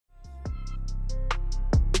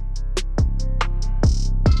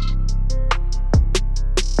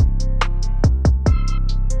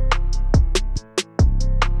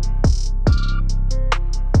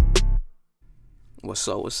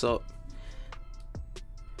What's up?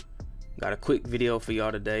 Got a quick video for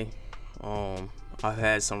y'all today. I've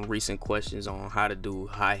had some recent questions on how to do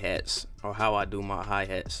hi-hats, or how I do my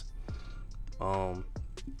hi-hats. I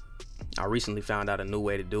recently found out a new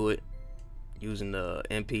way to do it using the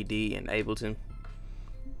MPD and Ableton,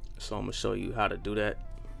 so I'm gonna show you how to do that.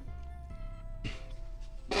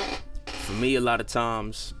 For me, a lot of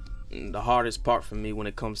times the hardest part for me when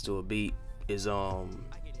it comes to a beat is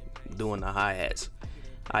doing the hi-hats.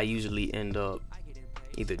 I usually end up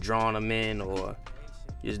either drawing them in or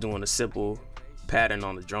just doing a simple pattern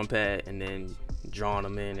on the drum pad and then drawing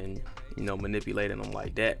them in and, you know, manipulating them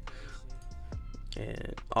like that.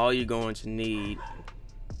 And all you're going to need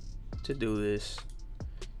to do this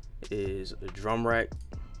is a drum rack.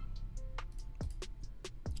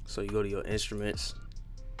 So you go to your instruments,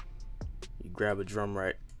 you grab a drum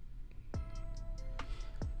rack,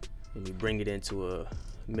 and you bring it into a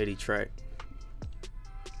MIDI track.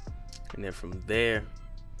 And then from there,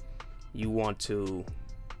 you want to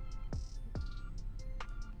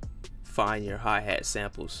find your hi-hat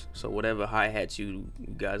samples. So whatever hi-hats you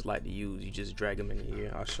guys like to use, you just drag them in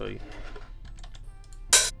here. I'll show you.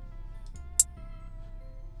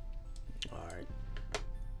 Alright.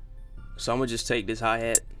 So I'm gonna just take this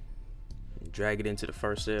hi-hat and drag it into the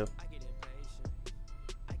first cell.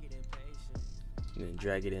 And then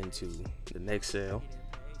drag it into the next cell.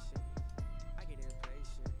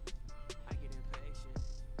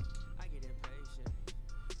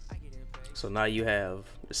 So now you have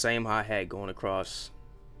the same hi-hat going across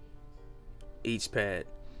each pad,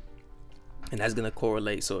 and that's gonna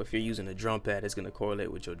correlate. So if you're using a drum pad, it's gonna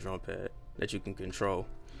correlate with your drum pad that you can control.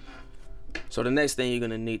 So the next thing you're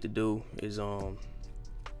gonna need to do is go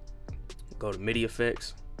to MIDI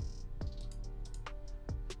effects.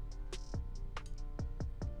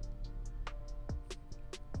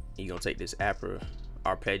 You're gonna take this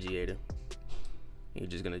arpeggiator, and you're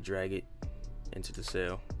just gonna drag it into the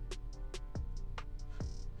cell.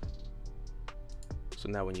 So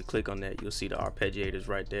now when you click on that, you'll see the arpeggiators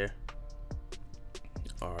right there.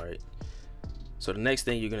 Alright, so the next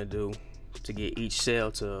thing you're gonna do to get each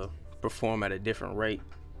cell to perform at a different rate,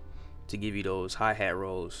 to give you those hi-hat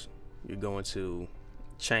rolls, you're going to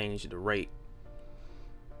change the rate.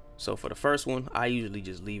 So for the first one, I usually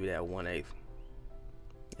just leave it at 1/8,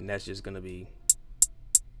 and that's just gonna be,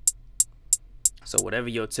 so whatever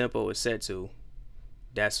your tempo is set to,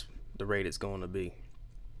 that's the rate it's going to be.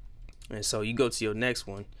 And so you go to your next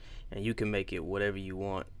one and you can make it whatever you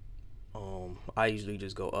want. I usually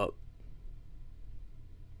just go up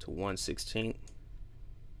to 1/16,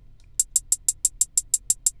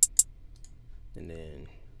 and then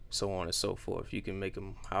so on and so forth. You can make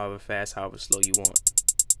them however fast, however slow you want.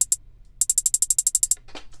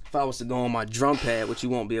 If I was to go on my drum pad, which you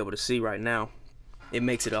won't be able to see right now, it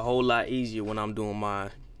makes it a whole lot easier when I'm doing my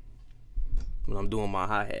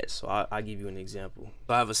hi-hats. So I'll give you an example.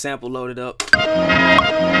 So I have a sample loaded up.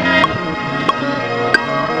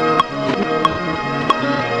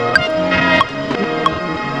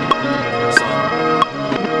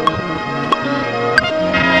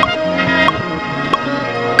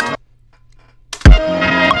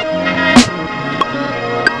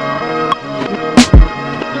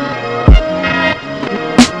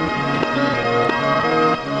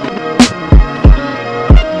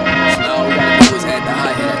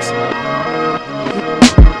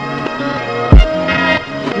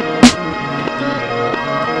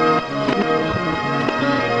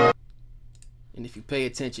 And if you pay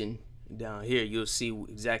attention down here, you'll see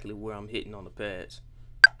exactly where I'm hitting on the pads.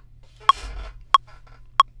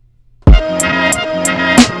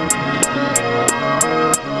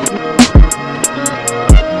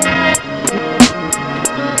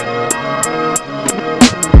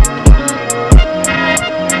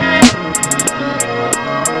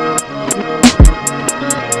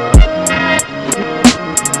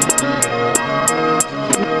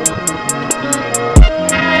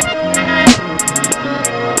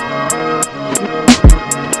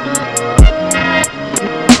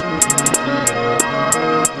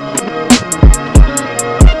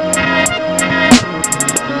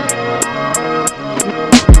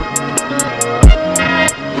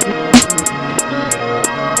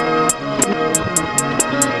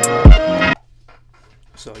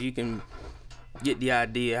 So you can get the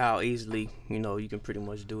idea how easily, you know, you can pretty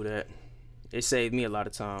much do that. It saved me a lot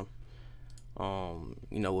of time.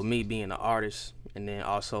 You know, with me being an artist and then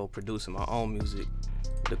also producing my own music,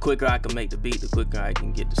 the quicker I can make the beat, the quicker I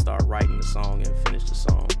can get to start writing the song and finish the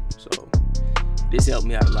song. So this helped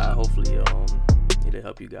me out a lot. Hopefully it'll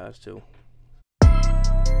help you guys too.